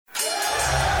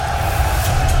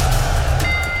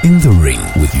In the Ring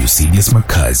with Eusebius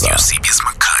Makaiza.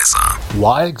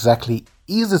 Why exactly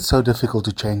is it so difficult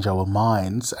to change our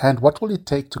minds, and what will it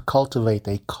take to cultivate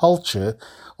a culture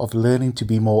of learning to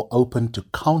be more open to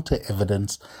counter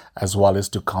evidence as well as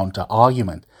to counter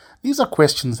argument? These are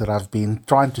questions that I've been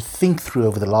trying to think through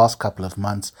over the last couple of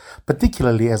months,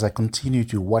 particularly as I continue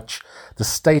to watch the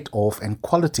state of and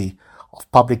quality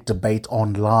of public debate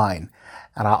online.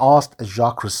 And I asked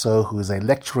Jacques Rousseau, who is a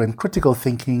lecturer in critical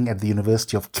thinking at the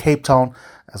University of Cape Town,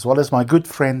 as well as my good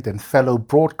friend and fellow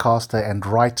broadcaster and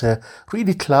writer,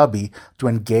 Redi Tlhabi, to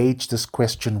engage this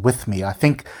question with me. I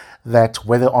think that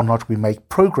whether or not we make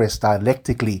progress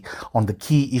dialectically on the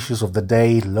key issues of the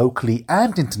day, locally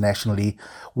and internationally,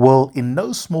 will in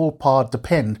no small part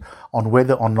depend on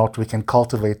whether or not we can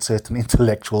cultivate certain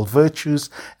intellectual virtues,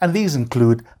 and these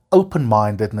include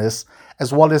open-mindedness,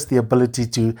 as well as the ability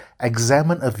to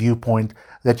examine a viewpoint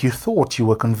that you thought you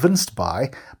were convinced by,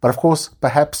 but of course,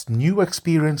 perhaps new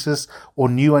experiences or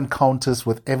new encounters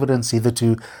with evidence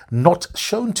hitherto not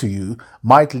shown to you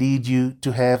might lead you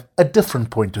to have a different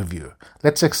point of view.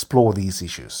 Let's explore these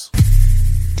issues.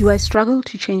 Do I struggle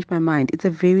to change my mind? It's a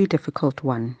very difficult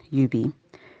one, Yubi,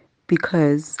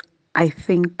 because I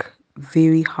think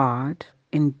very hard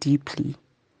and deeply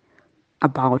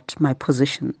about my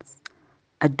positions.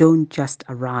 I don't just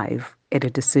arrive at a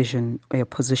decision or a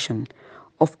position.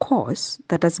 Of course,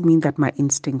 that doesn't mean that my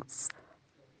instincts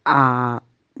are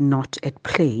not at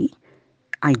play.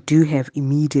 I do have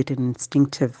immediate and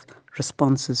instinctive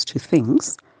responses to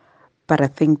things, but I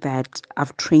think that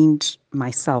I've trained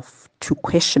myself to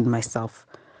question myself,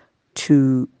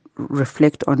 to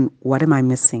reflect on what am I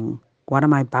missing, what are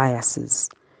my biases,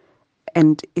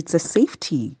 and it's a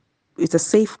safety. It's a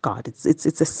safeguard. It's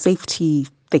a safety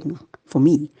thing for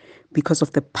me because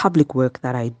of the public work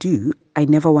that I do. I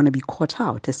never want to be caught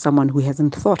out as someone who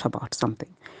hasn't thought about something.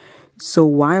 So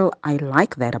while I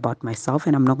like that about myself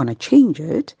and I'm not going to change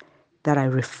it, that I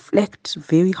reflect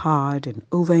very hard and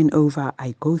over,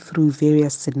 I go through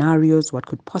various scenarios, what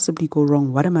could possibly go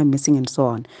wrong, what am I missing, and so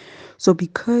on. So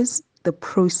because the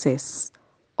process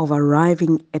of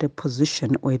arriving at a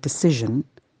position or a decision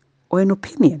or an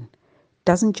opinion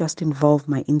doesn't just involve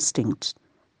my instinct,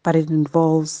 but it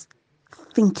involves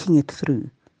thinking it through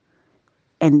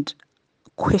and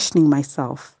questioning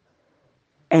myself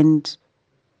and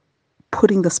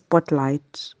putting the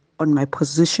spotlight on my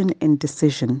position and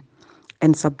decision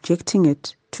and subjecting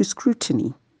it to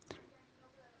scrutiny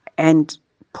and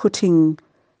putting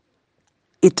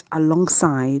it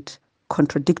alongside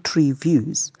contradictory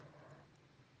views.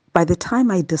 By the time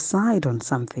I decide on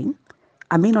something,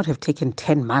 I may not have taken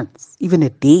 10 months, even a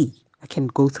day. I can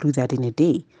go through that in a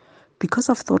day. Because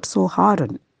I've thought so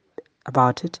hard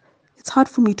about it, it's hard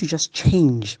for me to just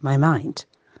change my mind.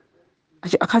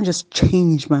 I can't just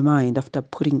change my mind after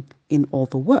putting in all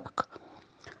the work.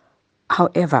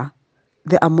 However,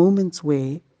 there are moments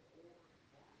where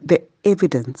the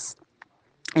evidence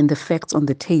and the facts on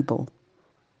the table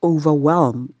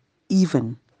overwhelm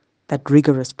even that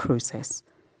rigorous process.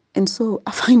 And so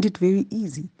I find it very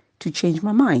easy to change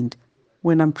my mind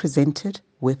when I'm presented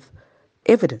with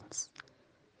evidence.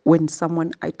 When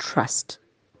someone I trust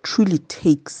truly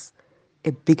takes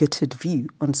a bigoted view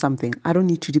on something, I don't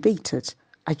need to debate it.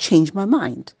 I change my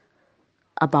mind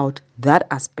about that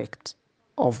aspect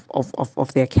of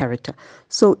their character.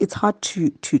 So it's hard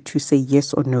to say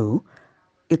yes or no.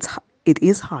 It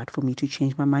is hard for me to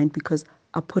change my mind because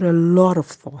I put a lot of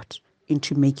thought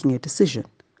into making a decision.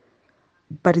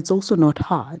 But it's also not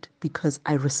hard because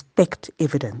I respect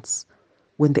evidence.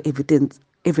 When the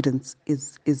evidence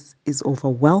is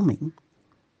overwhelming,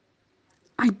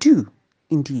 I do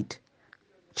indeed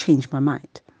change my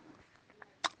mind.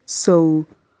 So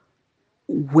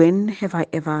when have I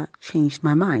ever changed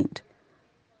my mind?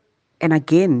 And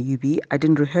again, Yubi, I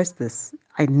didn't rehearse this.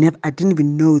 I didn't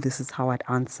even know this is how I'd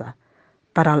answer,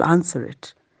 but I'll answer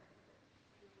it.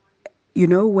 You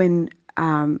know, when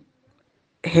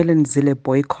Helen Zille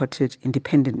boycotted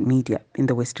independent media in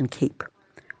the Western Cape,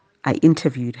 I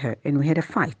interviewed her and we had a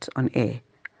fight on air.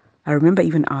 I remember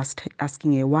even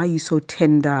asking her, why are you so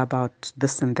tender about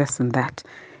this and this and that?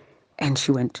 And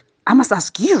she went, I must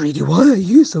ask you, really, why are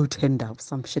you so tender?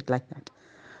 Some shit like that.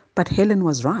 But Helen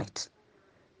was right,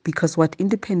 because what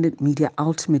independent media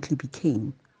ultimately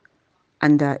became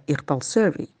under Iqbal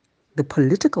Survey, the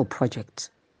political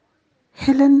project,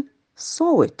 Helen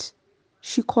saw it.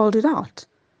 She called it out.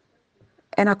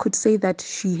 And I could say that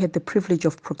she had the privilege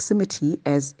of proximity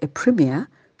as a premier.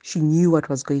 She knew what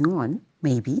was going on,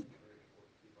 maybe.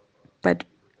 But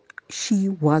she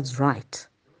was right.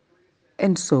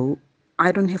 And so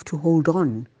I don't have to hold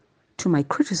on to my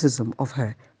criticism of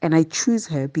her. And I choose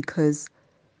her because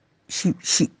she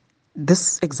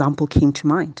this example came to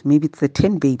mind. Maybe it's the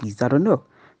 10 babies, I don't know.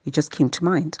 It just came to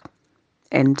mind.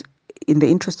 And in the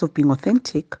interest of being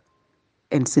authentic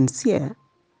and sincere,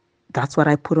 that's what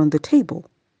I put on the table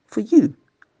for you.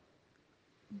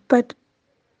 But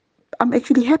I'm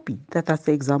actually happy that that's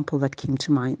the example that came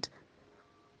to mind,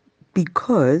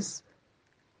 because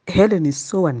Helen is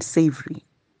so unsavory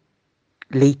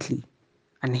lately,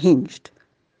 unhinged.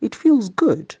 It feels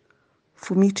good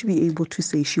for me to be able to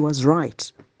say she was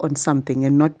right on something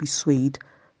and not be swayed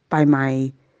by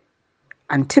my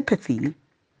antipathy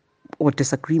or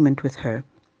disagreement with her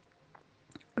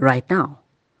right now.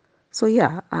 So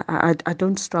yeah, I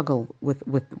don't struggle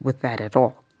with that at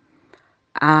all.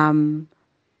 Um,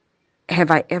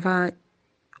 have I ever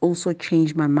also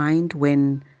changed my mind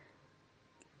when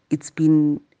it's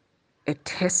been a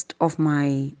test of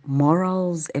my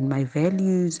morals and my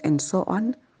values and so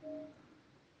on?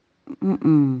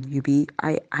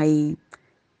 I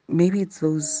maybe it's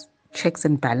those checks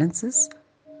and balances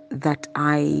that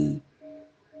I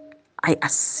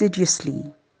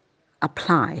assiduously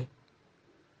apply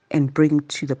and bring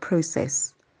to the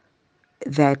process,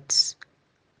 that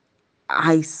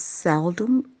I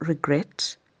seldom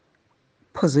regret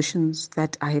positions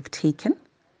that I have taken,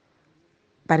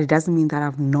 but it doesn't mean that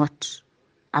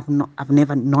I've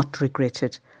never not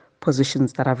regretted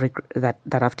positions that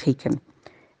that I've taken.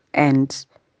 And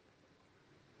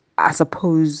I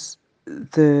suppose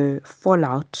the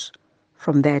fallout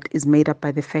from that is made up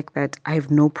by the fact that I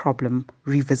have no problem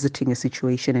revisiting a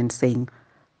situation and saying,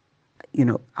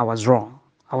 I was wrong.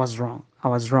 I was wrong. I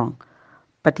was wrong.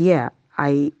 But yeah,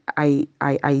 I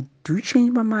do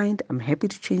change my mind. I'm happy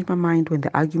to change my mind when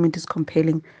the argument is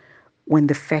compelling, when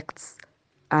the facts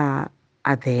are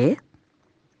there.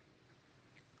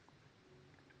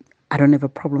 I don't have a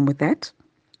problem with that.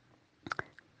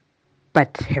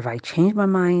 But have I changed my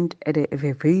mind at a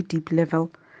very deep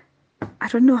level? I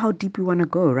don't know how deep you want to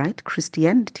go, right?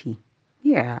 Christianity.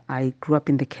 Yeah, I grew up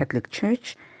in the Catholic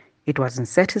Church. It wasn't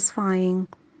satisfying.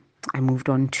 I moved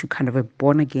on to kind of a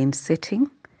born again setting,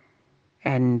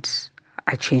 and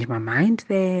I changed my mind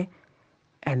there.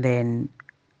 And then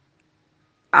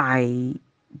I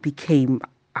became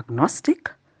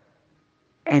agnostic.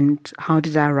 And how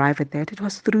did I arrive at that? It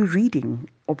was through reading,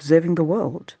 observing the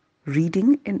world,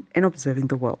 reading and observing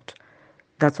the world.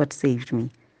 That's what saved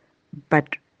me.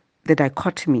 But the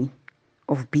dichotomy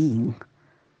of being,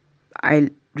 I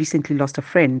recently lost a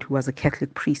friend who was a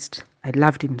Catholic priest. I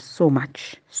loved him so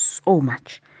much, so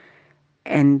much.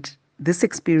 And this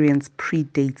experience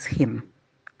predates him.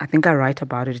 I think I write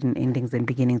about it in Endings and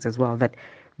Beginnings as well, that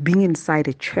being inside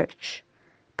a church,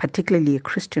 particularly a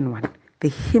Christian one, the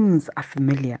hymns are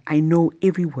familiar. I know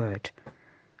every word.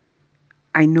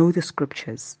 I know the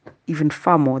scriptures, even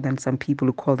far more than some people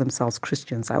who call themselves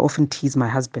Christians. I often tease my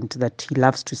husband that he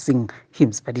loves to sing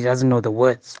hymns, but he doesn't know the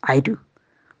words. I do.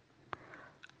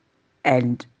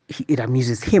 And it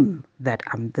amuses him that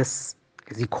I'm this,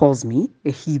 as he calls me,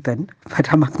 a heathen,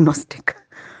 but I'm agnostic.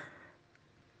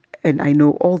 And I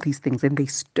know all these things, and they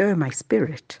stir my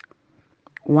spirit.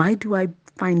 Why do I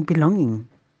find belonging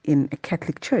in a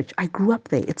Catholic church? I grew up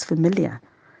there. It's familiar.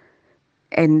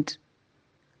 And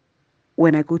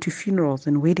when I go to funerals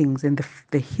and weddings and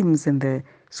the hymns and the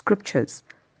scriptures,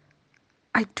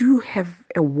 I do have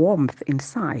a warmth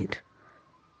inside.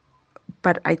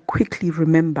 But I quickly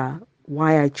remember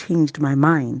why I changed my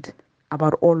mind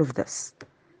about all of this.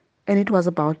 And it was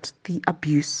about the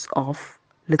abuse of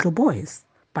little boys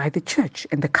by the church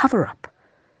and the cover up.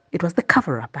 It was the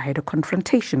cover up. I had a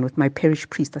confrontation with my parish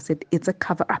priest. I said, it's a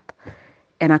cover up.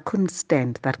 And I couldn't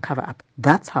stand that cover up.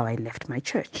 That's how I left my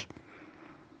church.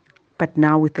 But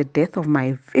now, with the death of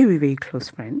my very, very close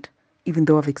friend, even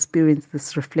though I've experienced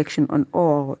this reflection on,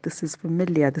 oh, this is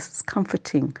familiar, this is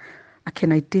comforting, I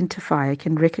can identify, I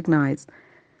can recognize.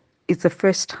 It's the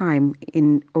first time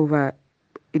in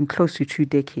close to 2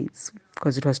 decades,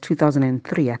 because it was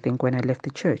 2003, I think, when I left the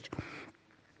church,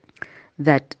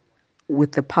 that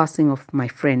with the passing of my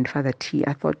friend, Father T,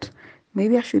 I thought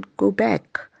maybe I should go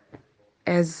back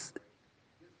as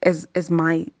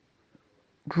my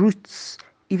roots,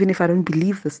 even if I don't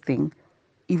believe this thing,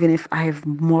 even if I have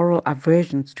moral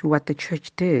aversions to what the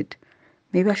church did.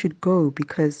 Maybe I should go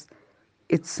because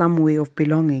it's some way of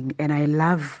belonging, and I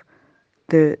love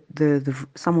the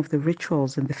some of the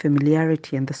rituals and the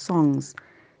familiarity and the songs.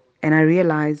 And I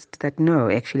realized that no,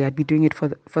 actually, I'd be doing it for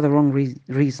the wrong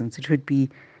reasons. It would be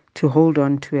to hold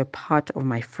on to a part of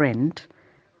my friend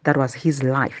that was his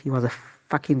life. He was a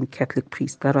fucking Catholic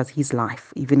priest. That was his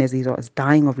life. Even as he was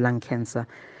dying of lung cancer,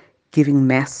 giving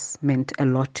mass meant a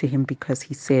lot to him because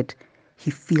he said he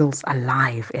feels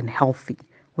alive and healthy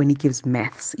when he gives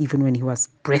maths, even when he was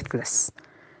breathless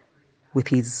with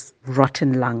his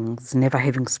rotten lungs, never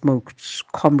having smoked,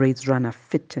 comrades runner,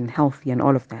 fit and healthy and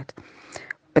all of that.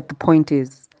 But the point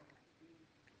is,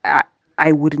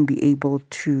 I wouldn't be able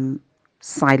to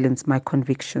silence my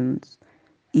convictions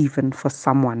even for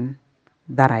someone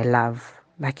that I love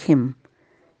like him.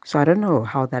 So I don't know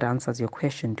how that answers your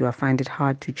question. Do I find it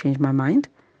hard to change my mind?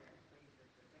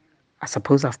 I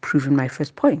suppose I've proven my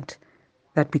first point,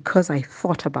 that because I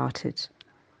thought about it,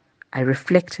 I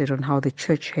reflected on how the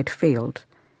church had failed,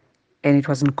 and it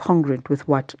was incongruent with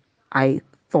what I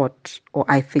thought or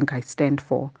I think I stand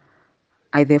for.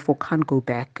 I therefore can't go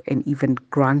back and even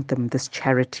grant them this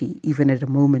charity, even at a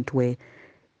moment where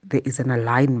there is an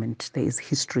alignment, there is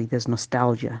history, there's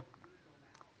nostalgia.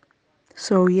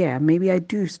 So yeah, maybe I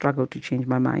do struggle to change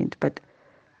my mind, but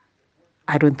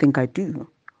I don't think I do.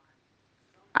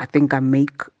 I think I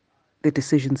make the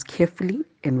decisions carefully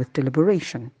and with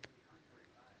deliberation.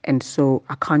 And so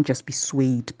I can't just be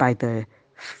swayed by the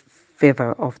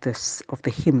fervor of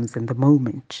the hymns and the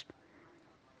moment.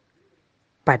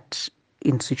 But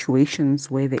in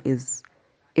situations where there is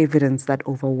evidence that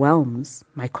overwhelms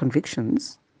my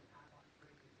convictions,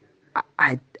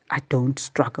 I don't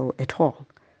struggle at all.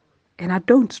 And I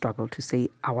don't struggle to say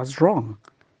I was wrong.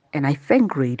 And I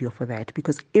thank radio for that,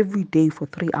 because every day for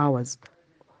 3 hours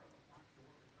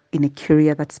in a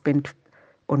career that spent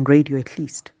on radio at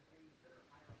least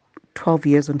 12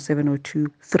 years on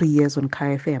 702, 3 years on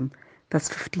KFM, that's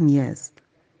 15 years.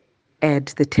 Add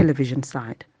the television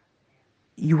side.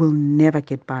 You will never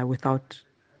get by without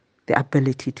the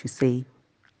ability to say,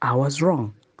 I was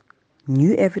wrong.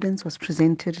 New evidence was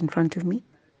presented in front of me,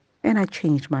 and I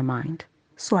changed my mind.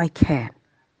 So I can.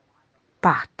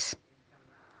 But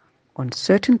on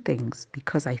certain things,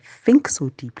 because I think so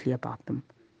deeply about them,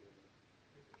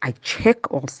 I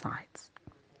check all sides.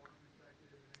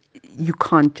 You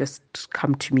can't just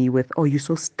come to me with, oh, you're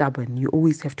so stubborn. You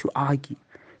always have to argue.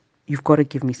 You've got to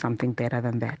give me something better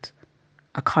than that.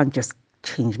 I can't just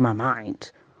change my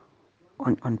mind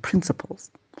on principles,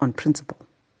 on principle.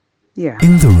 Yeah.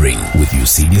 In the Ring with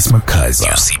Eusebius Makaiza.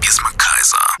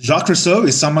 Jacques Rousseau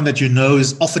is someone that you know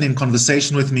is often in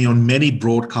conversation with me on many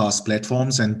broadcast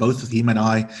platforms, and both of him and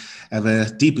I have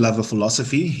a deep love of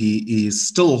philosophy. He is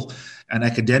still an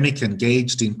academic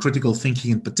engaged in critical thinking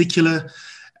in particular,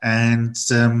 and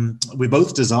we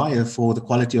both desire for the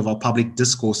quality of our public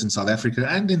discourse in South Africa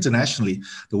and internationally,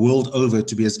 the world over,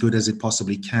 to be as good as it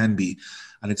possibly can be.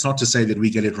 And it's not to say that we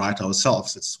get it right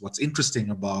ourselves. It's what's interesting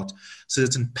about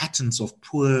certain patterns of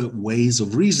poor ways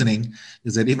of reasoning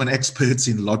is that even experts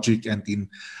in logic and in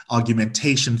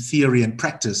argumentation, theory, and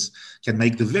practice can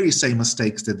make the very same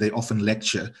mistakes that they often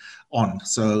lecture on.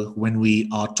 So when we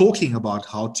are talking about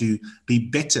how to be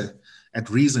better at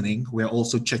reasoning, we're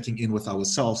also checking in with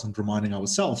ourselves and reminding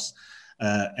ourselves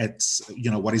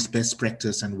what is best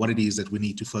practice and what it is that we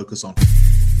need to focus on.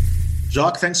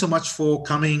 Jacques, thanks so much for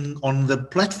coming on the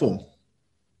platform.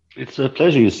 It's a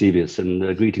pleasure, Eusebius,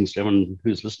 and greetings to everyone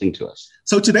who's listening to us.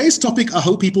 So today's topic, I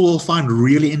hope people will find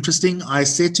really interesting. I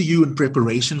said to you in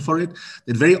preparation for it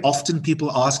that very often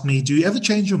people ask me, do you ever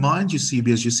change your mind,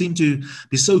 Eusebius? You seem to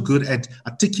be so good at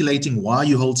articulating why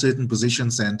you hold certain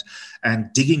positions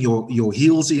and digging your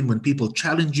heels in when people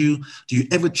challenge you. Do you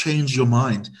ever change your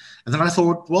mind? And then I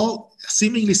thought, well,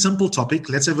 seemingly simple topic.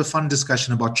 Let's have a fun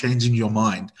discussion about changing your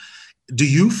mind. Do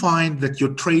you find that your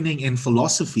training in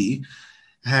philosophy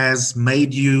has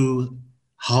made you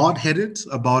hard-headed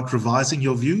about revising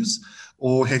your views,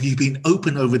 or have you been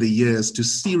open over the years to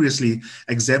seriously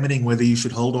examining whether you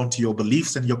should hold on to your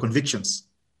beliefs and your convictions?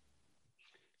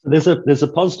 There's a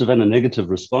positive and a negative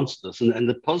response to this, and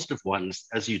the positive ones,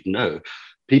 as you'd know,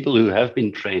 people who have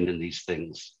been trained in these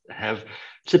things have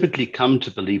typically come to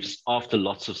beliefs after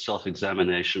lots of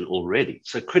self-examination already.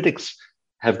 So critics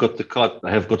have got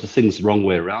the things the wrong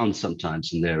way around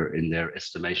sometimes in their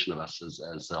estimation of us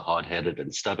as hard-headed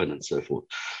and stubborn and so forth,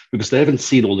 because they haven't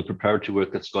seen all the preparatory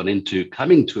work that's gone into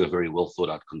coming to a very well thought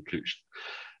out conclusion.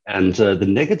 And the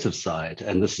negative side,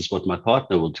 and this is what my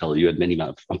partner will tell you, and many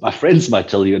of my friends might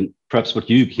tell you, and perhaps what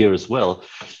you hear as well,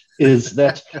 is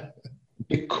that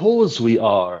because we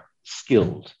are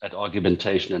skilled at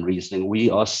argumentation and reasoning, we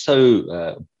are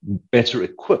so better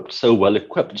equipped, so well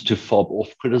equipped to fob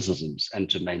off criticisms and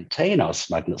to maintain our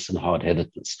smugness and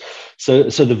hard-headedness. So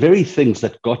the very things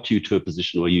that got you to a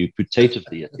position where you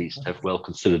putatively at least have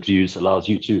well-considered views allows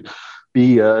you to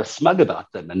be smug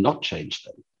about them and not change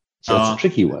them. So it's a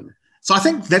tricky one. So I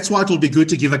think that's why it will be good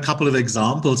to give a couple of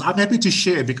examples. I'm happy to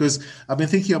share because I've been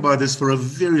thinking about this for a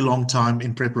very long time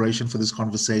in preparation for this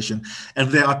conversation. And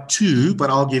there are two, but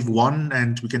I'll give one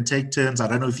and we can take turns. I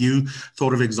don't know if you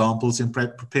thought of examples in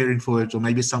preparing for it, or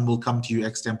maybe some will come to you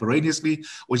extemporaneously,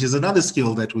 which is another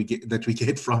skill that we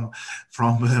get from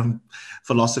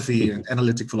philosophy and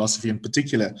analytic philosophy in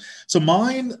particular. So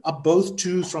mine are both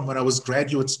two from when I was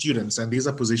graduate students, and these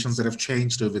are positions that have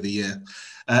changed over the year.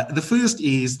 The first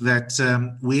is that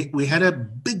we had a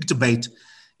big debate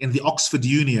in the Oxford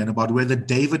Union about whether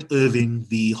David Irving,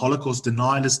 the Holocaust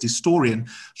denialist historian,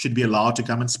 should be allowed to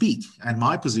come and speak. And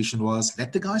my position was,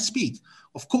 let the guy speak.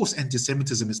 Of course,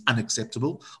 anti-Semitism is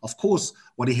unacceptable. Of course,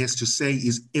 what he has to say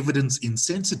is evidence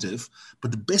insensitive,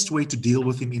 but the best way to deal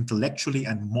with him intellectually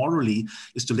and morally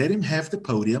is to let him have the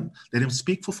podium, let him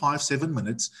speak for 5-7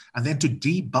 minutes, and then to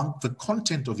debunk the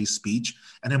content of his speech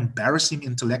and embarrass him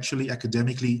intellectually,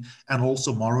 academically, and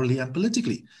also morally and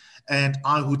politically. And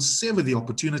I would sever the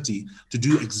opportunity to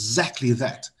do exactly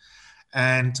that.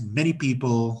 And many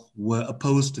people were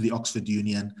opposed to the Oxford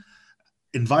Union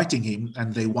inviting him,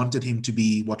 and they wanted him to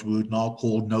be what we would now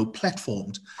call no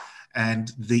platformed,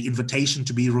 and the invitation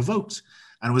to be revoked.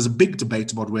 And it was a big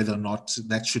debate about whether or not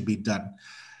that should be done.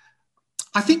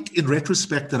 I think in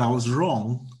retrospect that I was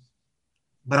wrong,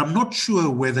 but I'm not sure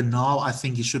whether now I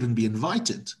think he shouldn't be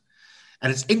invited.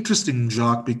 And it's interesting,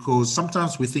 Jacques, because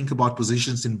sometimes we think about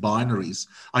positions in binaries.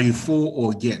 Are you for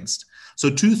or against? So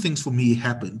two things for me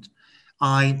happened.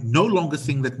 I no longer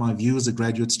think that my view as a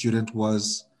graduate student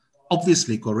was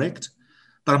obviously correct,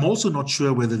 but I'm also not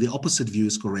sure whether the opposite view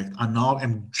is correct. I now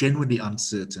am genuinely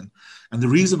uncertain. And the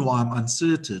reason why I'm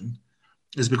uncertain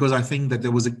is because I think that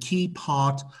there was a key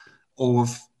part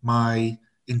of my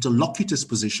interlocutor's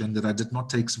position that I did not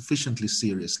take sufficiently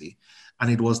seriously.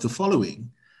 And it was the following,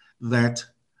 that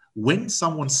when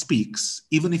someone speaks,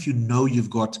 even if you know you've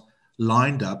got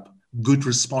lined up good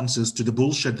responses to the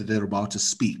bullshit that they're about to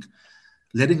speak,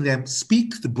 letting them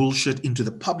speak the bullshit into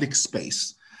the public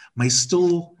space may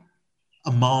still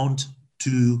amount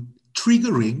to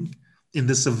triggering in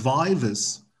the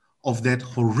survivors of that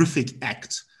horrific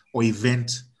act or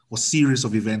event or series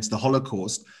of events, the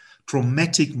Holocaust,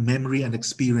 traumatic memory and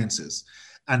experiences.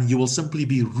 And you will simply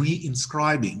be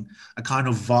reinscribing a kind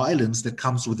of violence that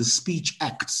comes with the speech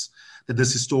acts that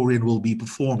this historian will be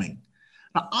performing.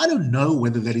 Now, I don't know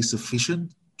whether that is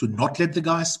sufficient to not let the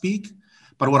guy speak,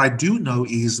 but what I do know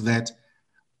is that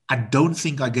I don't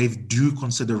think I gave due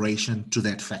consideration to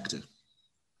that factor.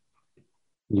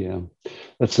 Yeah,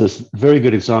 that's a very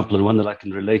good example, and one that I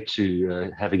can relate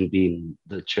to, having been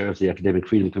the chair of the Academic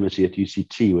Freedom Committee at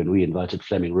UCT when we invited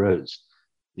Fleming Rose,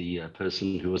 the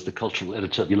person who was the cultural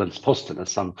editor of Jyllands-Posten,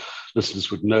 as some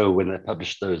listeners would know when they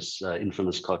published those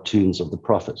infamous cartoons of the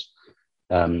Prophet.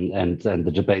 And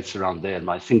the debates around there and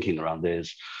my thinking around there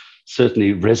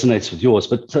certainly resonates with yours.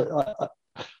 But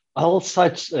I'll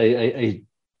cite a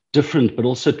different but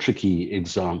also tricky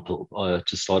example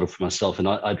to start off for myself. And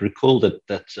I'd recall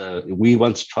that we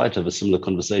once tried to have a similar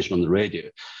conversation on the radio.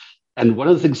 And one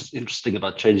of the things interesting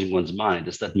about changing one's mind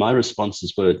is that my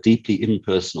responses were deeply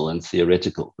impersonal and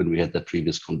theoretical when we had that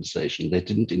previous conversation. They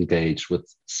didn't engage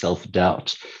with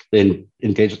self-doubt. They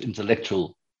engaged with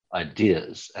intellectual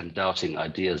ideas and doubting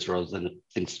ideas rather than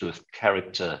things to do with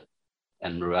character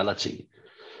and morality.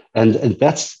 And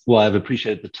that's why I've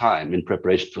appreciated the time in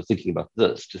preparation for thinking about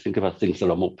this, to think about things that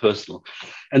are more personal.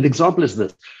 And the example is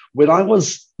this. When I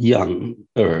was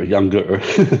younger,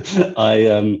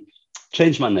 I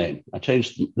changed my name. I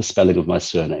changed the spelling of my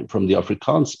surname from the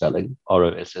Afrikaans spelling,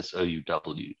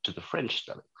 Rossouw, to the French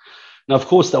spelling. Now, of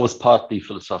course, that was partly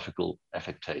philosophical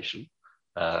affectation.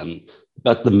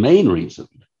 But the main reason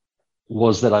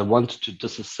was that I wanted to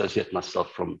disassociate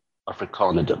myself from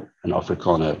Afrikanerdom and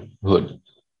Afrikanerhood.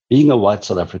 Being a white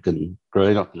South African,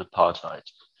 growing up in apartheid,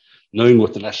 knowing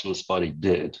what the Nationalist Party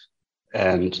did,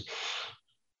 and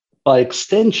by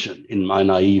extension, in my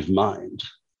naive mind,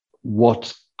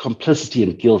 what complicity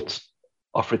and guilt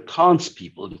Afrikaans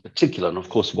people in particular, and of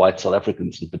course white South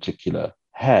Africans in particular,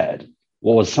 had,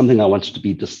 was something I wanted to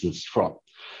be distanced from.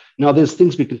 Now, there's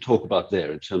things we can talk about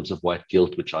there in terms of white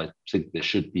guilt, which I think there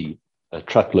should be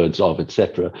truckloads of,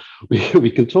 etc. We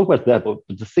can talk about that, but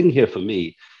the thing here for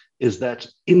me is that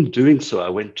in doing so, I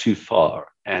went too far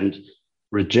and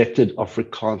rejected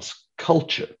Afrikaans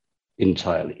culture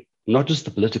entirely, not just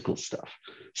the political stuff.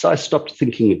 So I stopped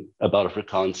thinking about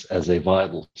Afrikaans as a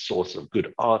viable source of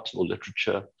good art or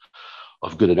literature,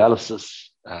 of good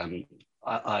analysis.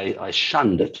 I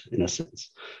shunned it in a sense.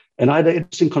 And I had an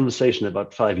interesting conversation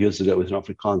about 5 years ago with an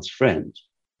Afrikaans friend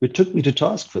who took me to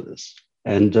task for this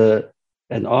and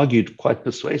argued quite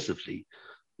persuasively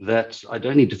that I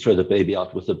don't need to throw the baby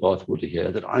out with the bathwater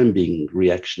here, that I'm being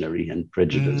reactionary and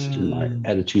prejudiced in my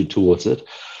attitude towards it.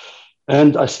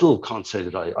 And I still can't say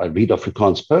that I read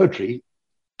Afrikaans poetry,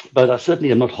 but I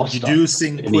certainly am not hostile. You do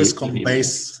sing Koos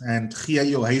Kombuis and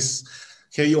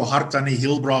gee jou hart aan die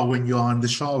Hilbra when you are in the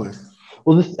shower.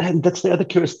 Well, and that's the other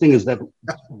curious thing, is that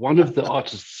one of the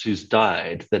artists who's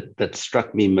died that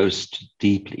struck me most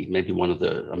deeply, maybe one of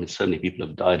the, I mean, so many people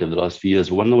have died over the last few years,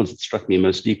 but one of the ones that struck me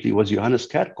most deeply was Johannes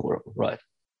Kerkorrel, right?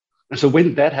 And so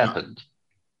when that happened,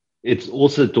 it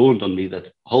also dawned on me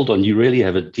that, hold on, you really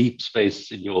have a deep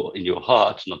space in your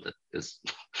heart, not that there's,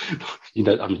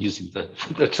 I'm using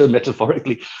the term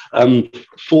metaphorically,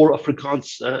 for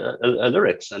Afrikaans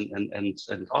lyrics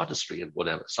and artistry and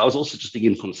whatever. So I was also just being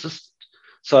inconsistent.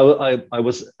 So I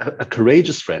was a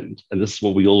courageous friend, and this is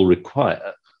what we all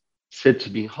require, said to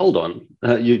me, hold on,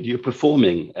 you're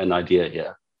performing an idea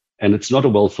here, and it's not a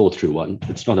well thought through one.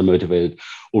 It's not a motivated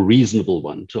or reasonable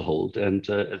one to hold. And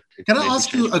can I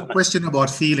ask you a question about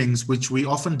feelings, which we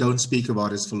often don't speak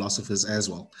about as philosophers as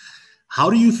well? How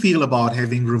do you feel about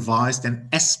having revised an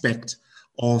aspect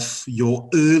of your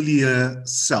earlier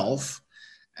self?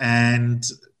 And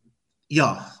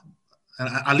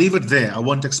I'll leave it there. I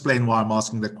won't explain why I'm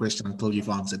asking that question until you've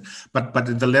answered. But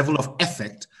at the level of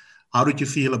affect, how did you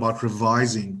feel about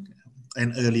revising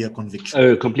an earlier conviction?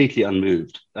 Oh, completely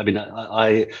unmoved. I mean,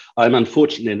 I'm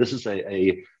unfortunately, and this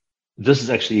is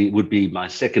actually would be my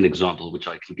second example, which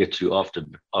I can get to after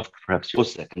perhaps your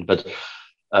second. But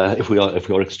if we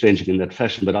are exchanging in that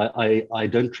fashion, but I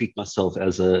don't treat myself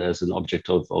as an object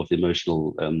of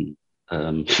emotional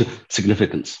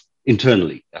significance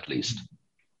internally, at least.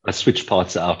 I switch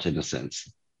parts out in a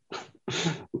sense.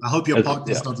 I hope your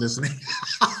partner's not listening.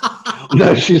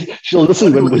 No, she'll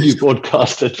listen when you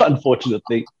broadcast it,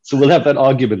 unfortunately. So we'll have that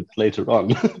argument later on.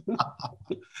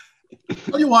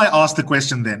 Tell you why I asked the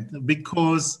question then.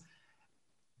 Because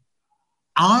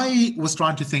I was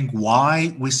trying to think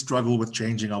why we struggle with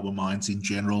changing our minds in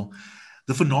general.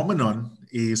 The phenomenon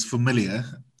is familiar.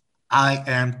 I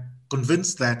am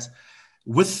convinced that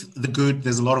with the good,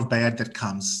 there's a lot of bad that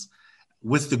comes.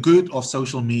 With the good of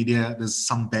social media, there's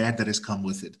some bad that has come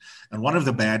with it. And one of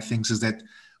the bad things is that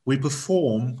we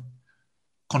perform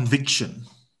conviction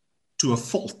to a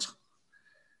fault.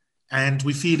 And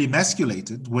we feel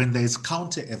emasculated when there's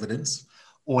counter evidence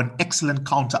or an excellent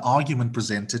counter argument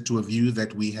presented to a view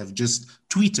that we have just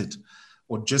tweeted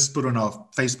or just put on our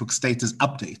Facebook status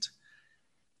update.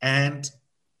 And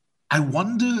I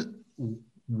wonder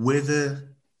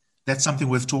whether that's something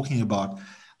worth talking about.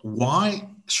 Why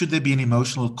should there be an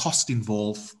emotional cost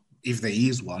involved, if there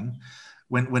is one,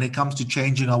 when it comes to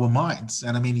changing our minds?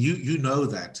 And I mean, you know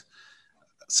that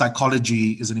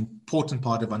psychology is an important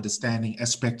part of understanding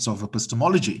aspects of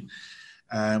epistemology.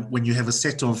 When you have a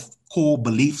set of core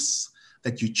beliefs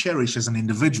that you cherish as an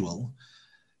individual,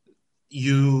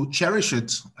 you cherish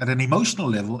it at an emotional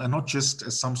level and not just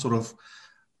as some sort of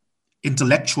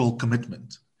intellectual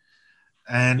commitment.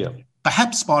 And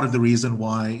perhaps part of the reason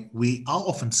why we are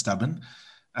often stubborn,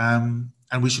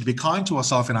 and we should be kind to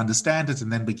ourselves and understand it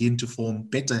and then begin to form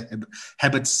better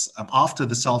habits after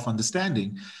the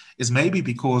self-understanding, is maybe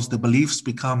because the beliefs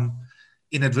become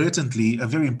inadvertently a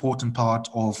very important part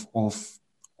of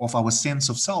our sense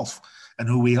of self and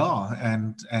who we are.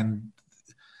 And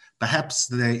perhaps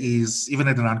there is, even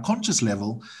at an unconscious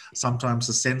level, sometimes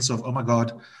a sense of, oh my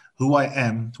God, who I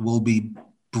am will be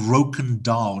broken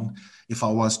down if I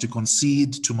was to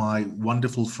concede to my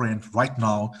wonderful friend right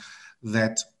now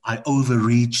that I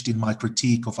overreached in my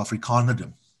critique of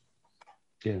Afrikanerdom.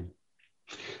 Yeah,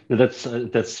 no, that's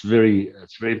a very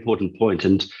important point.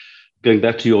 And going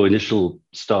back to your initial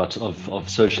start of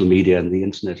social media and the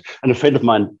internet, and a friend of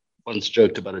mine once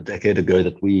joked about a decade ago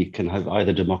that we can have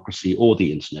either democracy or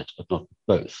the internet, but not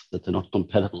both, that they're not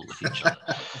compatible with each other.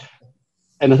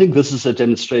 And I think this is a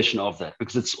demonstration of that,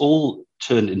 because it's all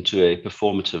turned into a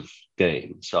performative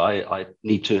game. So I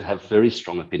need to have very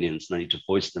strong opinions and I need to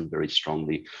voice them very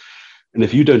strongly. And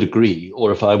if you don't agree,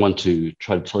 or if I want to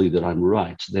try to tell you that I'm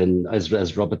right, then as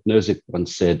Robert Nozick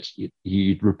once said,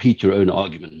 you repeat your own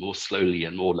argument more slowly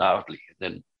and more loudly. And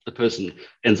then the person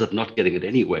ends up not getting it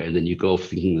anywhere. And then you go off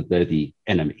thinking that they're the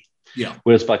enemy. Yeah.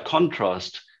 Whereas by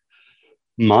contrast,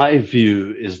 my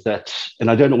view is that,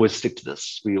 and I don't always stick to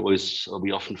this, we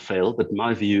often fail, but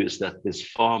my view is that there's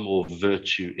far more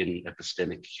virtue in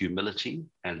epistemic humility,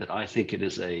 and that I think it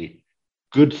is a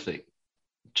good thing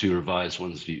to revise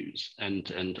one's views.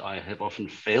 And I have often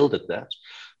failed at that,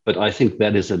 but I think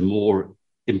that is a more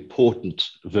important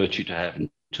virtue to have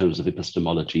in terms of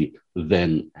epistemology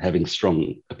than having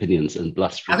strong opinions and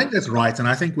blustering. I think that's right. And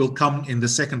I think we'll come in the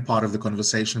second part of the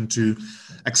conversation to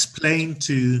explain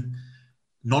to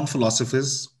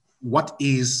non-philosophers what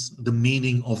is the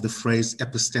meaning of the phrase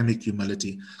epistemic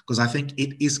humility, because I think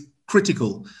it is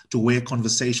critical to where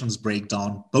conversations break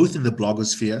down, both in the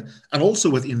blogosphere and also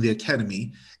within the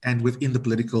academy and within the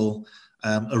political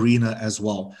arena as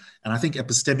well. And I think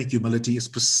epistemic humility is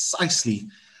precisely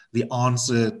the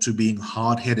answer to being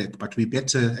hard-headed, but we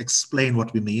better explain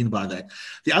what we mean by that.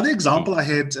 The other example I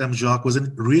had, Jacques, was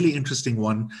a really interesting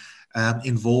one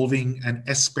involving an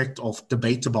aspect of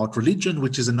debate about religion,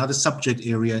 which is another subject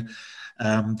area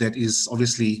that is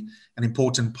obviously an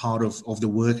important part of the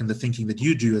work and the thinking that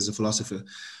you do as a philosopher.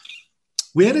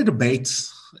 We had a debate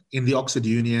in the Oxford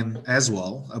Union as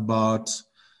well about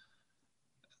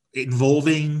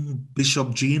involving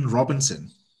Bishop Gene Robinson,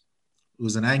 who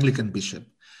was an Anglican bishop.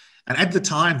 And at the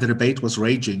time, the debate was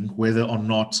raging whether or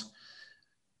not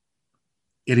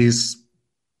it is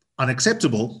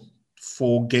unacceptable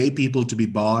for gay people to be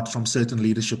barred from certain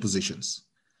leadership positions,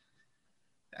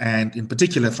 and in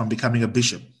particular from becoming a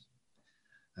bishop.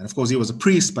 And of course, he was a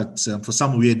priest, but for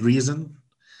some weird reason,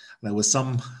 there were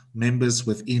some members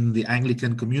within the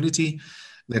Anglican community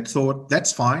that thought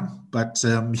that's fine, but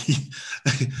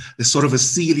there's sort of a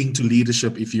ceiling to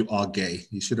leadership if you are gay.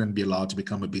 You shouldn't be allowed to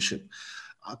become a bishop.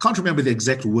 I can't remember the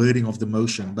exact wording of the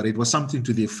motion, but it was something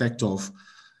to the effect of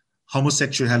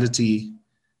homosexuality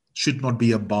should not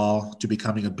be a bar to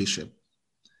becoming a bishop.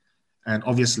 And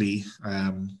obviously,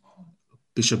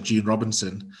 Bishop Gene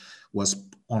Robinson was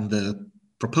on the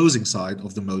proposing side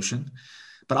of the motion,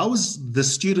 but I was the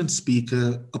student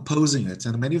speaker opposing it,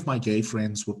 and many of my gay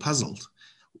friends were puzzled.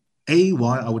 A,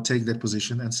 why I would take that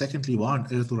position, and secondly, why on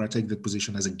earth would I take that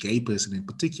position as a gay person in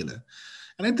particular?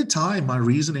 And at the time, my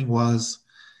reasoning was,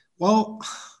 well,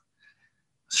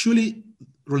 surely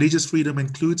religious freedom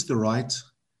includes the right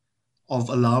of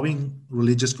allowing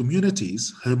religious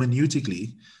communities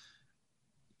hermeneutically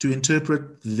to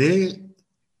interpret their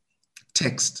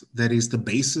text that is the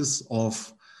basis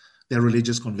of their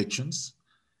religious convictions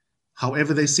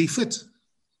however they see fit.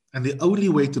 And the only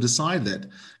way to decide that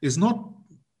is not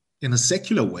in a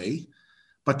secular way,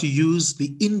 but to use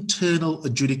the internal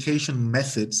adjudication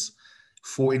methods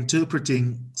for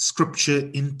interpreting scripture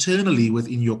internally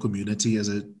within your community as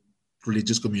a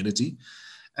religious community.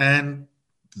 And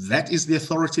that is the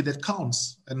authority that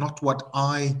counts, and not what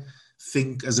I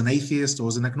think as an atheist or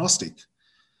as an agnostic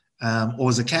or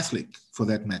as a Catholic for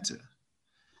that matter.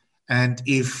 And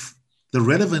if the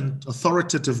relevant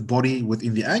authoritative body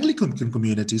within the Anglican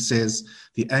community says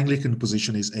the Anglican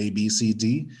position is A, B, C,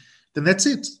 D, then that's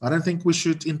it. I don't think we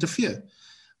should interfere.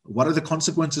 What are the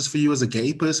consequences for you as a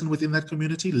gay person within that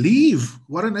community? Leave.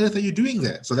 What on earth are you doing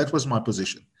there? So that was my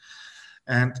position.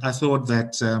 And I thought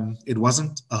that it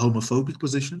wasn't a homophobic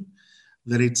position,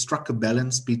 that it struck a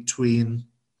balance between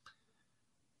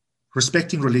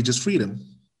respecting religious freedom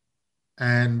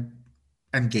and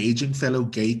engaging fellow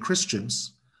gay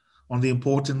Christians on the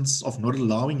importance of not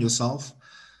allowing yourself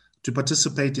to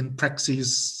participate in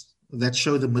praxis that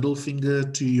show the middle finger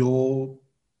to your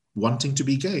wanting to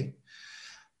be gay.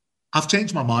 I've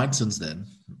changed my mind since then.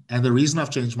 And the reason I've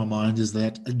changed my mind is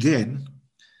that, again,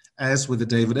 as with the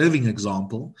David Irving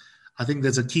example, I think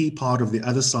there's a key part of the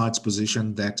other side's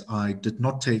position that I did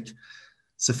not take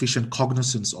sufficient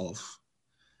cognizance of.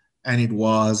 And it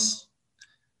was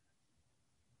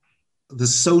the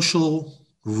social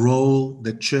role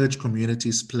that church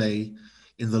communities play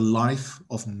in the life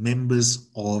of members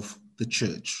of the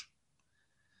church.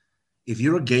 If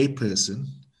you're a gay person,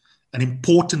 an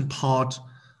important part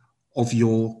of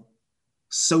your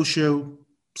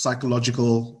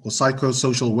socio-psychological or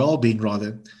psychosocial well-being,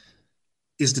 rather,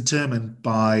 is determined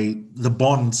by the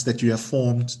bonds that you have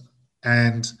formed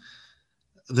and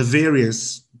the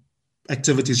various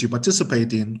activities you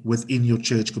participate in within your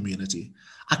church community.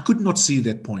 I could not see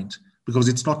that point because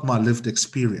it's not my lived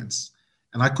experience.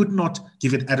 And I could not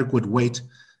give it adequate weight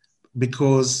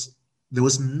because there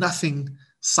was nothing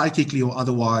psychically or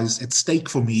otherwise at stake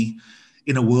for me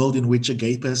in a world in which a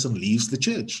gay person leaves the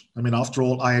church. I mean, after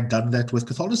all, I had done that with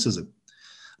Catholicism.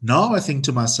 Now I think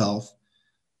to myself,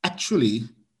 actually,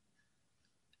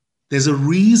 there's a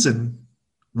reason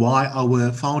why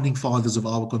our founding fathers of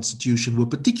our Constitution were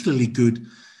particularly good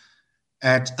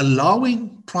at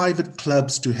allowing private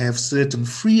clubs to have certain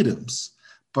freedoms,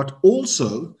 but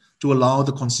also to allow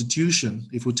the Constitution,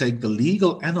 if we take the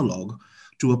legal analog,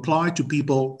 to apply to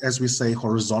people, as we say,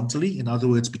 horizontally, in other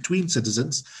words, between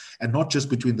citizens, and not just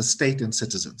between the state and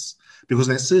citizens. Because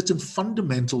there are certain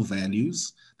fundamental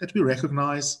values that we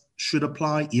recognize should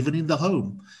apply even in the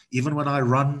home. Even when I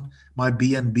run my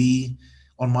B&B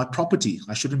on my property,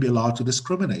 I shouldn't be allowed to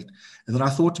discriminate. And then I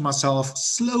thought to myself,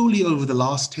 slowly over the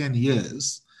last 10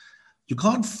 years, you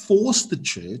can't force the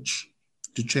church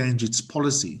to change its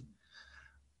policy.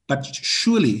 But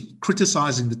surely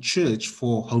criticizing the church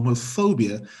for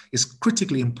homophobia is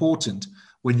critically important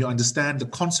when you understand the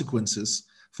consequences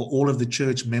for all of the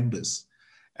church members.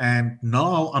 And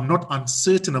now I'm not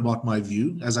uncertain about my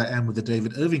view, as I am with the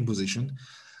David Irving position.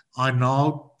 I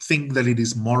now think that it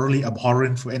is morally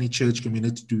abhorrent for any church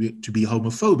community to be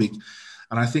homophobic.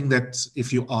 And I think that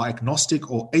if you are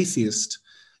agnostic or atheist,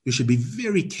 you should be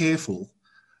very careful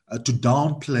to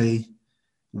downplay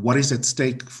what is at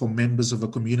stake for members of a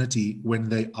community when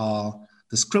they are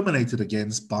discriminated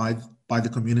against by the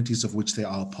communities of which they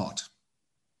are a part.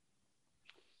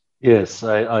 Yes,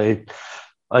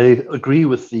 I agree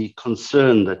with the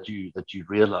concern that you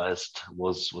realized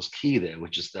was key there,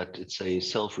 which is that it's a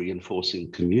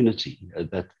self-reinforcing community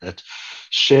that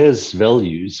shares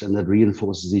values and that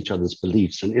reinforces each other's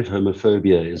beliefs. And if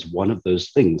homophobia is one of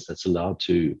those things that's allowed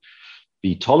to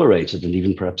be tolerated and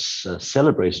even perhaps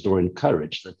celebrated or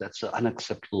encouraged, that's an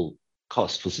unacceptable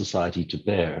cost for society to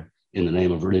bear in the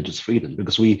name of religious freedom,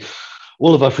 because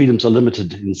all of our freedoms are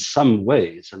limited in some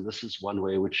ways, and this is one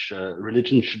way which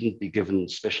religion shouldn't be given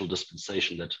special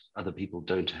dispensation that other people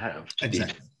don't have to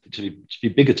be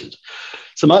bigoted.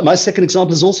 So my second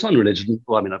example is also on religion.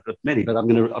 Well, I mean, I've got many, but I'm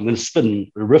going to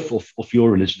spin a riff off your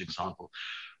religion example.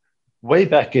 Way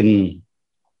back in,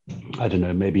 I don't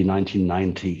know, maybe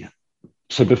 1990.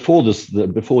 So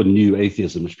before new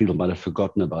atheism, which people might have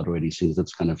forgotten about already, since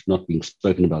that's kind of not being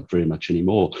spoken about very much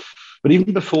anymore. But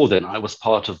even before then, I was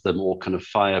part of the more kind of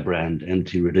firebrand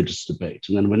anti-religious debate.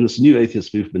 And then when this new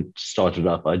atheist movement started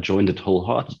up, I joined it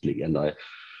wholeheartedly. And I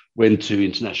went to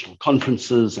international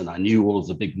conferences and I knew all of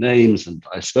the big names and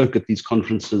I spoke at these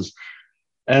conferences.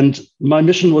 And my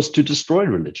mission was to destroy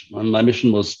religion. And my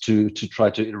mission was to try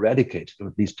to eradicate it, or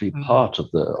at least to be part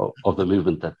of the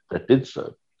movement that did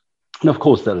so. And of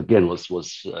course, that again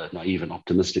was naive and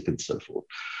optimistic and so forth.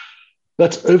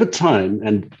 But over time,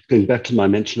 and going back to my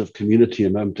mention of community a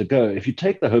moment ago, if you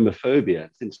take the homophobia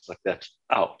and things like that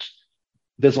out,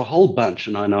 there's a whole bunch,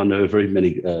 and I now know very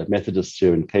many Methodists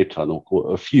here in Cape Town,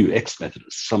 or a few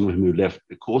ex-Methodists, some of whom who left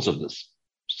because of this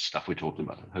stuff we're talking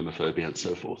about, homophobia and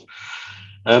so forth,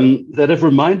 that have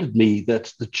reminded me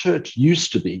that the church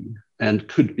used to be, and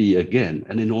could be again,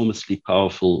 an enormously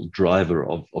powerful driver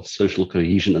of social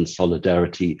cohesion and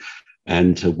solidarity,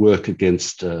 and to work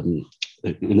against,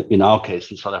 in our case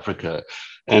in South Africa,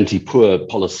 anti-poor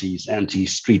policies,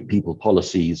 anti-street people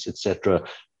policies, etc.,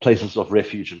 places of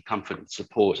refuge and comfort and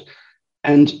support.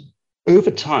 And over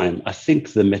time, I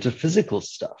think the metaphysical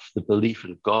stuff, the belief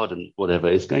in God and whatever,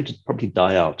 is going to probably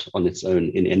die out on its own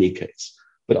in any case.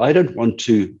 But I don't want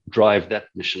to drive that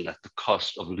mission at the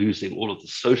cost of losing all of the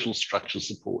social structure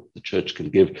support the church can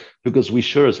give, because we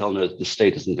sure as hell know that the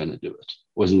state isn't going to do it,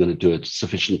 or isn't going to do it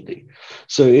sufficiently.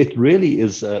 So it really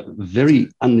is very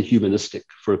unhumanistic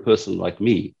for a person like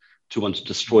me to want to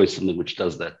destroy something which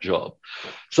does that job.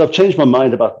 So I've changed my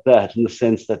mind about that in the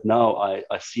sense that now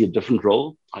I see a different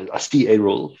role. I see a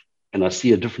role, and I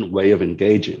see a different way of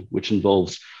engaging, which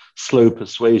involves slow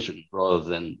persuasion rather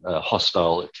than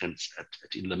hostile attempts at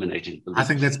eliminating beliefs. I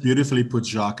think that's beautifully put,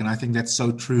 Jacques, and I think that's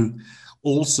so true.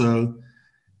 Also,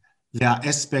 there are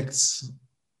aspects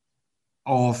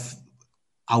of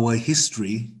our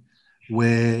history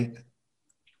where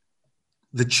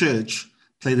the church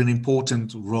played an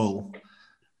important role.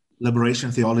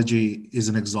 Liberation theology is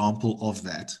an example of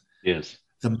that. Yes.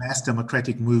 The mass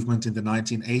democratic movement in the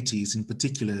 1980s, in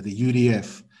particular, the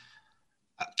UDF,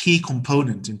 a key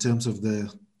component in terms of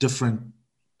the different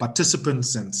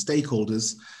participants and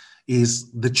stakeholders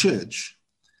is the church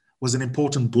was an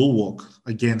important bulwark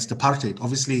against apartheid.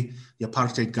 Obviously, the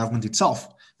apartheid government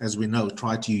itself, as we know,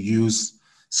 tried to use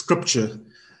scripture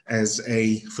as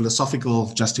a philosophical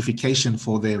justification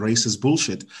for their racist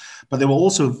bullshit. But there were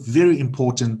also very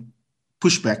important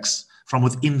pushbacks from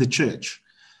within the church.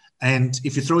 And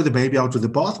if you throw the baby out with the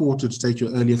bathwater, to take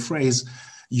your earlier phrase,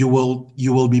 you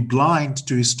will be blind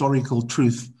to historical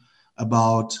truth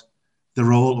about the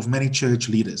role of many church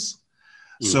leaders.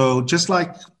 So just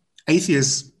like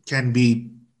atheists can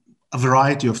be a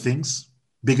variety of things,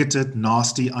 bigoted,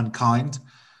 nasty, unkind,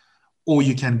 or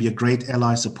you can be a great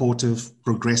ally, supportive,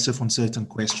 progressive on certain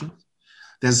questions.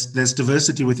 There's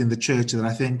diversity within the church that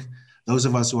I think those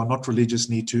of us who are not religious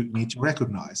need to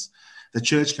recognize. The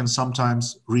church can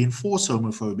sometimes reinforce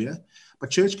homophobia, but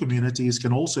church communities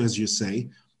can also, as you say,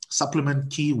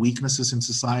 supplement key weaknesses in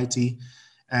society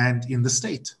and in the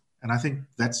state. And I think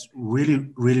that's really,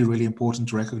 really, really important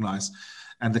to recognize.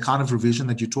 And the kind of revision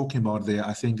that you're talking about there,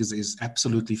 I think is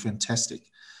absolutely fantastic.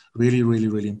 Really, really,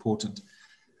 really important.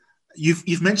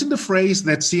 You've mentioned a phrase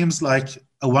that seems like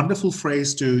a wonderful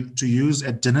phrase to use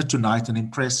at dinner tonight and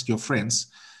impress your friends,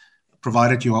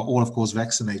 provided you are all, of course,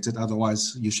 vaccinated.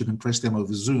 Otherwise, you should impress them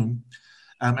over Zoom.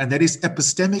 And that is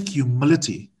epistemic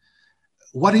humility.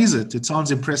 What is it? It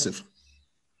sounds impressive.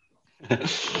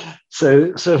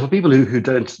 So for people who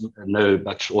don't know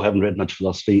much or haven't read much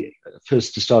philosophy,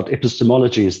 first to start,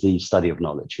 epistemology is the study of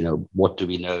knowledge. What do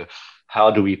we know? How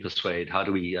do we persuade? How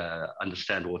do we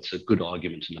understand what's a good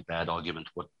argument and a bad argument?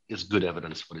 What is good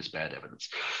evidence? What is bad evidence?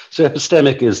 So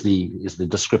epistemic is the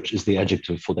description, is the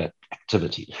adjective for that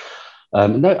activity.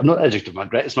 No, I'm not adjective.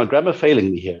 Is my grammar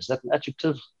failing me here? Is that an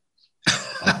adjective?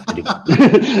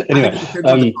 Anyway,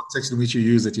 the context in which you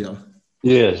use it, yeah.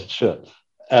 Yeah, sure.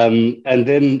 And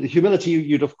then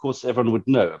humility, of course, everyone would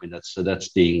know. I mean, that's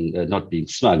being not being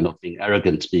smug, not being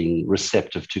arrogant, being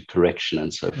receptive to correction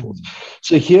and so forth.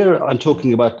 So here I'm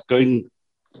talking about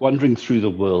wandering through the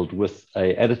world with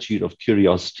an attitude of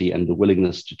curiosity and the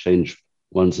willingness to change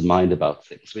one's mind about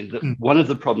things. I mean, one of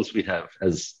the problems we have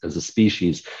as a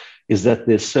species is that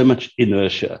there's so much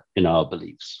inertia in our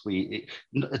beliefs. It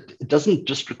doesn't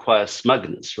just require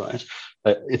smugness, right?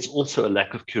 It's also a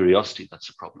lack of curiosity that's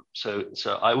a problem. So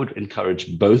I would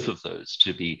encourage both of those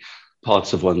to be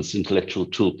parts of one's intellectual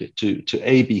toolkit, to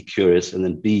A, be curious, and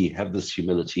then B, have this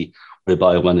humility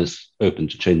whereby one is open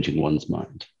to changing one's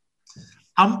mind.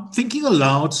 I'm thinking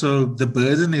aloud, so the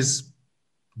burden is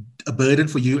a burden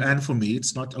for you and for me.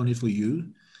 It's not only for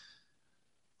you.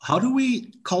 How do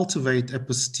we cultivate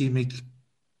epistemic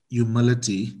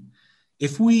humility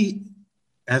if we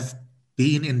have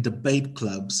been in debate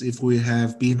clubs, if we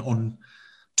have been on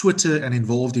Twitter and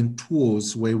involved in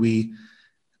tours where we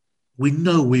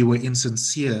know we were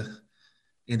insincere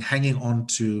in hanging on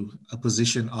to a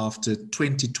position after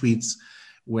 20 tweets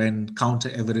when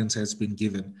counter evidence has been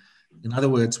given? In other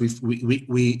words,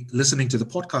 we listening to the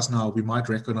podcast now, we might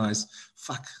recognize,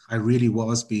 I really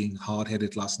was being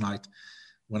hard-headed last night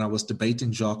when I was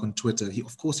debating Jacques on Twitter.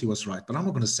 Of course he was right, but I'm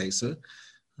not going to say so.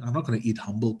 I'm not going to eat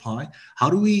humble pie.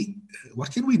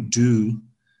 What can we do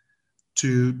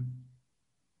to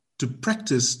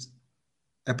practice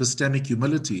epistemic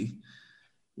humility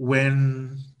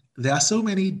when there are so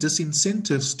many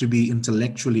disincentives to be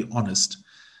intellectually honest?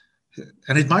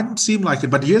 And it mightn't seem like it,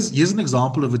 but here's an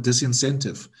example of a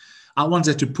disincentive. I once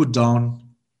had to put down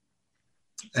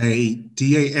a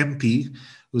DAMP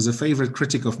who's a favorite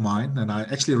critic of mine, and I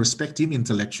actually respect him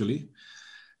intellectually,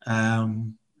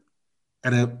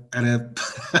 at a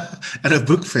at a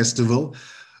book festival,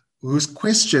 whose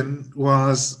question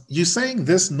was, "You're saying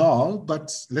this now,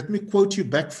 but let me quote you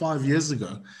back 5 years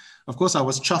ago." Of course, I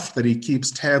was chuffed that he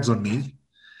keeps tabs on me,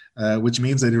 which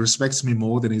means that he respects me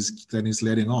more than he's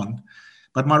letting on.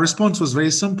 But my response was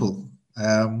very simple,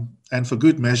 and for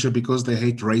good measure, because they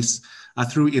hate race, I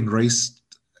threw in race.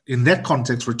 In that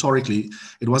context, rhetorically,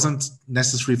 it wasn't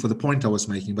necessary for the point I was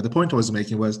making, but the point I was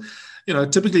making was,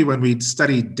 typically when we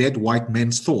study dead white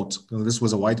men's thought, this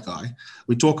was a white guy,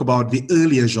 we talk about the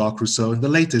earlier Jacques Rousseau and the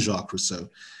later Jacques Rousseau,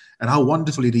 and how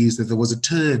wonderful it is that there was a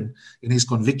turn in his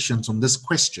convictions on this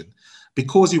question,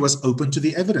 because he was open to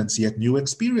the evidence. He had new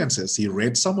experiences. He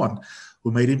read someone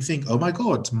who made him think, oh my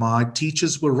God, my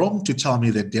teachers were wrong to tell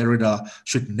me that Derrida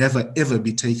should never, ever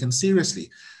be taken seriously.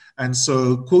 And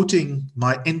so quoting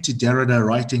my anti-Derrida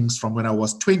writings from when I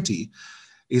was 20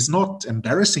 is not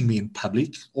embarrassing me in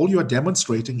public. All you are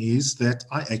demonstrating is that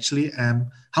I actually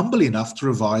am humble enough to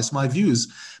revise my views.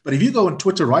 But if you go on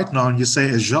Twitter right now and you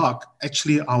say, Jacques,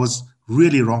 actually, I was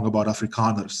really wrong about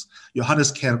Afrikaners.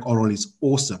 Johannes Kerk-Oral is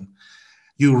awesome.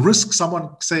 You risk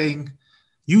someone saying,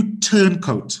 you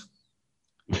turncoat.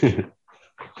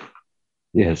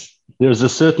 Yes, there's a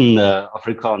certain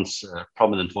Afrikaans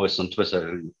prominent voice on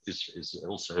Twitter who is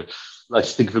also likes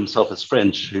to think of himself as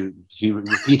French, who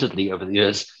repeatedly over the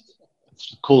years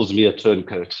calls me a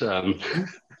turncoat.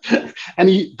 And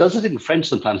he does it in French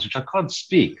sometimes, which I can't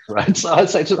speak, right? So I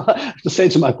have to say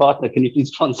to my partner, can you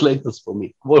please translate this for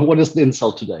me? What is the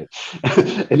insult today?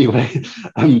 Anyway,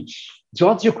 to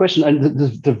answer your question, and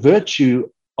the virtue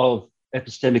of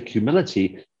epistemic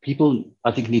humility, people,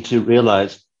 I think, need to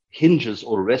realize hinges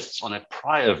or rests on a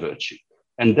prior virtue.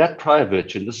 And that prior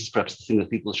virtue, and this is perhaps the thing that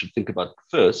people should think about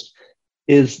first,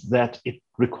 is that it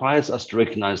requires us to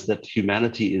recognize that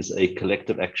humanity is a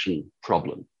collective action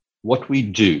problem. What we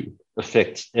do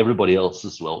affects everybody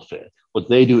else's welfare. What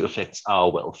they do affects our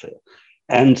welfare.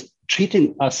 And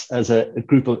treating us as a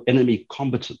group of enemy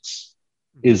combatants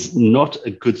is not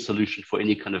a good solution for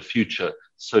any kind of future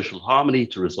social harmony,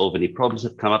 to resolve any problems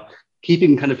that come up,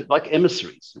 keeping kind of like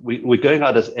emissaries. We're going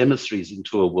out as emissaries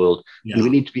into a world, and we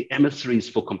need to be emissaries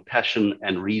for compassion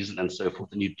and reason and so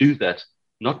forth. And you do that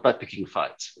not by picking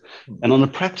fights. And on a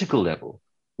practical level,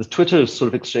 the Twitter sort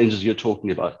of exchanges you're talking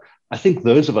about, I think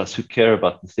those of us who care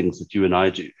about the things that you and I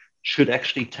do should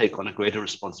actually take on a greater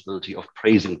responsibility of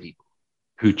praising people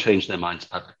who change their minds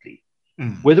publicly,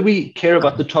 whether we care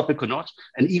about the topic or not.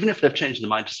 And even if they've changed their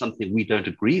mind to something we don't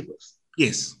agree with,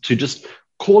 to just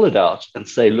call it out and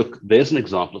say, look, there's an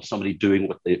example of somebody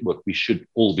doing what we should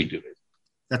all be doing.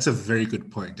 That's a very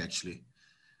good point, actually.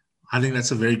 I think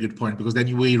that's a very good point, because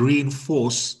then we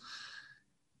reinforce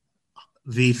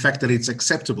the fact that it's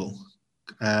acceptable.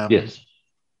 Yes.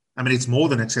 I mean, it's more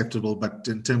than acceptable, but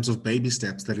in terms of baby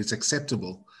steps, that it's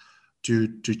acceptable to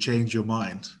change your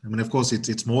mind. I mean, of course,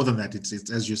 it's more than that. It's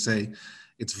as you say,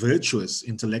 it's virtuous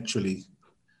intellectually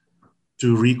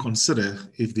to reconsider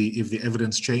if the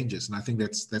evidence changes. And I think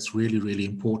that's really, really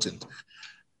important.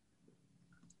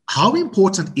 How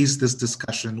important is this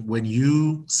discussion when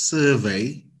you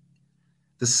survey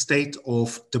the state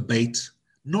of debate,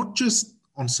 not just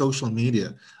on social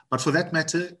media, but for that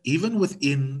matter, even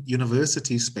within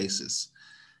university spaces?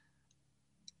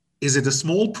 Is it a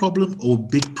small problem or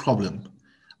big problem,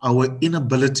 our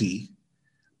inability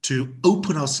to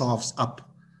open ourselves up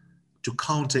to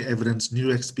counter evidence,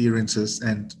 new experiences,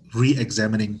 and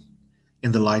re-examining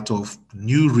in the light of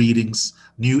new readings,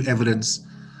 new evidence,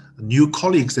 new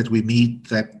colleagues that we meet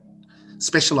that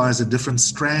specialize in different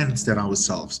strands than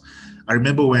ourselves? I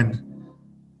remember when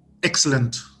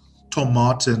excellent Tom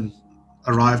Martin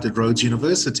arrived at Rhodes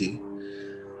University,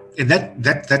 and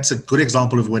that's a good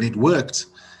example of when it worked.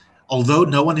 Although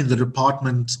no one in the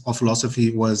Department of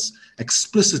Philosophy was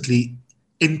explicitly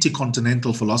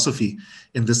anti-continental philosophy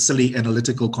in the silly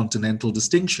analytical continental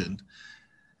distinction,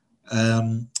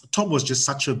 Tom was just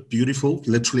such a beautiful,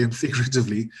 literally and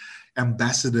figuratively,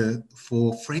 ambassador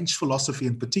for French philosophy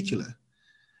in particular.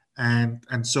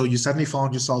 And so you suddenly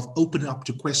found yourself open up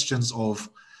to questions of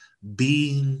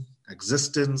being,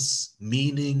 existence,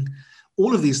 meaning,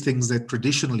 all of these things that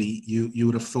traditionally you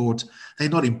would have thought they're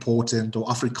not important, or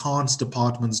Afrikaans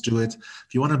departments do it.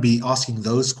 If you want to be asking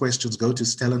those questions, go to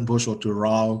Stellenbosch or to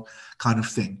Rao, kind of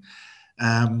thing.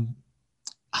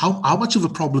 How much of a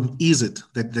problem is it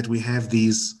that we have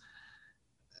these,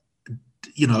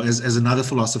 as another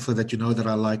philosopher that that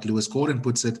I like, Lewis Gordon,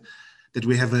 puts it, that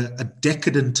we have a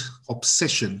decadent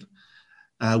obsession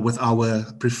with our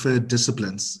preferred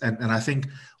disciplines. And I think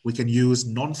we can use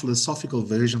non-philosophical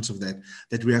versions of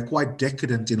that we are quite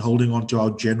decadent in holding on to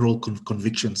our general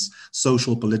convictions,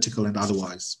 social, political, and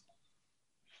otherwise.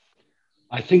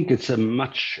 I think it's a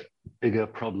much bigger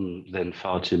problem than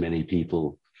far too many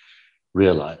people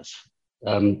realize.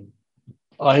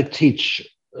 I teach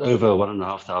over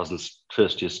 1,500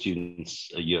 first-year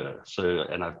students a year,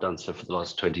 and I've done so for the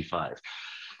last 25.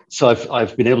 So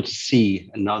I've been able to see,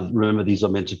 and now remember, these are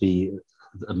meant to be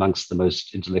amongst the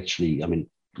most intellectually,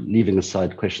 leaving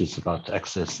aside questions about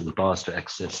access and bars to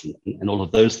access and all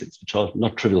of those things, which are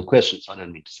not trivial questions. I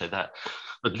don't mean to say that,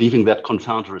 but leaving that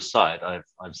confounder aside,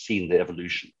 I've seen the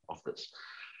evolution of this.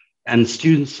 And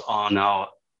students are now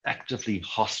actively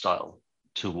hostile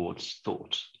towards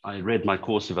thought. I read my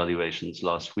course evaluations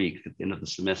last week at the end of the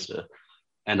semester,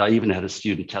 and I even had a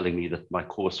student telling me that my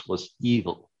course was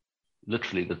evil.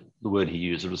 Literally, the word he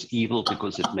used, it was evil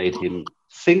because it made him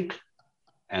think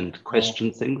and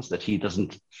question things that he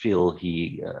doesn't feel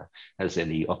he has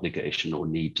any obligation or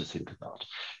need to think about.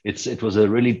 It was a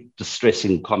really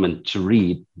distressing comment to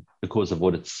read because of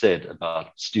what it said about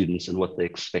students and what they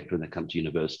expect when they come to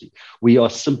university. We are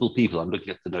simple people. I'm looking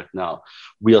at the note now.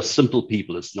 We are simple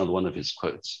people. It's another one of his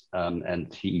quotes.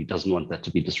 And he doesn't want that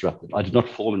to be disrupted. I did not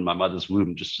form in my mother's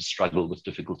womb just to struggle with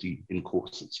difficulty in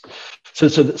courses. So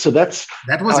that's,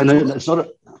 that was, I know it's not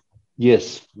a,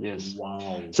 yes.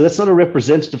 Wow. So that's not a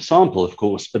representative sample, of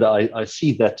course, but I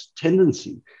see that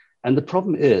tendency. And the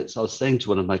problem is, I was saying to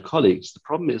one of my colleagues, the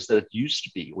problem is that it used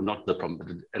to be, or not the problem,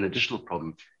 but an additional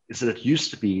problem, is that it used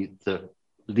to be the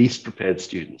least prepared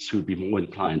students who would be more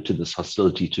inclined to this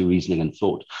hostility to reasoning and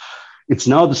thought. It's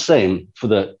now the same for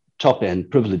the top end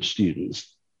privileged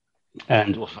students.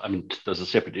 And those are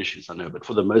separate issues, I know, but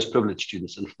for the most privileged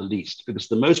students and for the least, because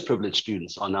the most privileged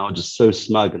students are now just so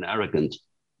smug and arrogant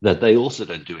that they also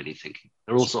don't do any thinking.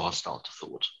 They're also hostile to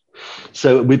thought.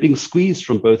 So we're being squeezed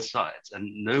from both sides,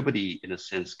 and nobody, in a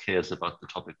sense, cares about the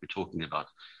topic we're talking about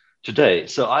today.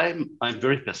 So I'm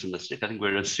very pessimistic. I think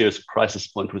we're at a serious crisis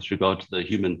point with regard to the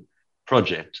human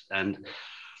project. And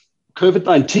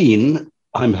COVID-19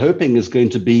 I'm hoping is going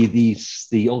to be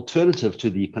the alternative to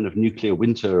the kind of nuclear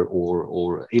winter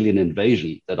or alien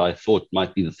invasion that I thought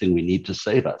might be the thing we need to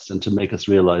save us and to make us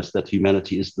realize that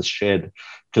humanity is the shared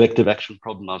collective action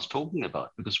problem I was talking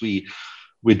about, because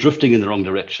we're drifting in the wrong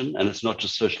direction. And it's not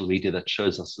just social media that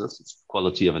shows us this. It's the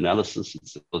quality of analysis.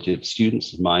 It's the quality of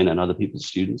students, mine and other people's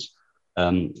students.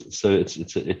 So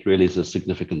it really is a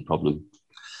significant problem.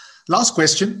 Last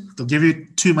question. I'll give you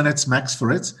 2 minutes max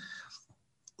for it.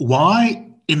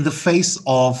 Why, in the face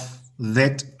of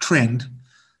that trend,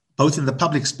 both in the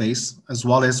public space as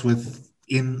well as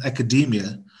within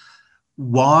academia,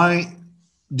 why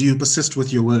do you persist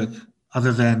with your work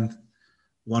other than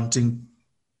wanting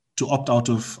to opt out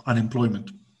of unemployment?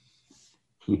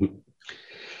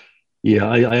 Yeah,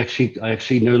 I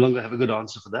actually no longer have a good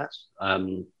answer for that.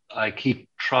 I keep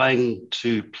trying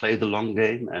to play the long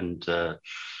game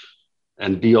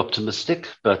and be optimistic,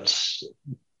 but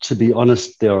to be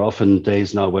honest, there are often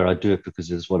days now where I do it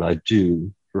because it's what I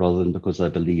do rather than because I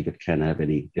believe it can have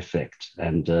any effect.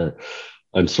 And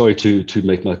I'm sorry to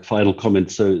make my final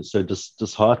comment so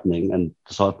disheartening, and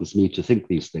disheartens me to think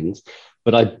these things.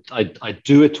 But I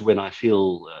do it when I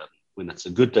feel when it's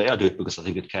a good day. I do it because I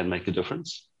think it can make a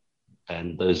difference.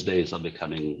 And those days are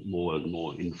becoming more and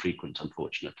more infrequent,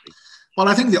 unfortunately. Well,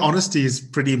 I think the honesty is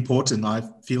pretty important. I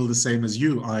feel the same as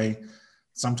you. I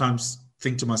sometimes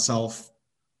think to myself,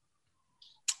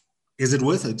 is it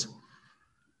worth it?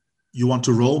 You want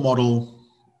to role model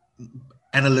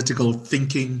analytical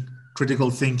thinking,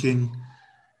 critical thinking,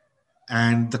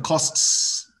 and the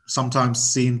costs sometimes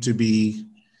seem to be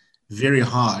very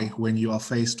high when you are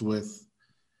faced with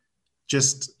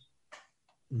just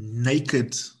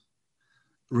naked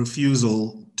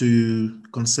refusal to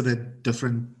consider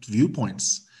different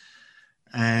viewpoints.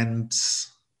 And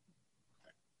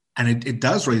it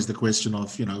does raise the question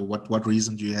of, what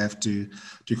reason do you have to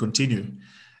continue?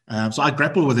 So I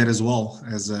grapple with that as well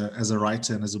as a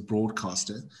writer and as a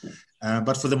broadcaster.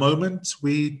 But for the moment,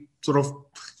 we sort of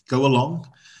go along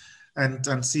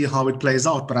and see how it plays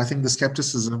out. But I think the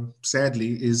skepticism,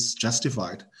 sadly, is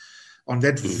justified. On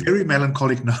that very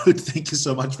melancholic note, thank you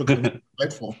so much for coming to the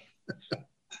platform.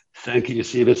 Thank you,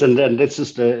 Eusebius. And then let's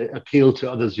just appeal to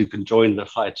others who can join the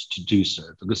fight to do so,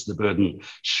 because the burden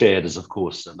shared is, of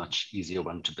course, a much easier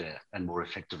one to bear and more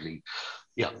effective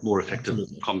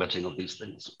combating of these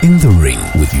things. In the Ring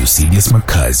with Eusebius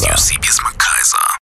Makaisa.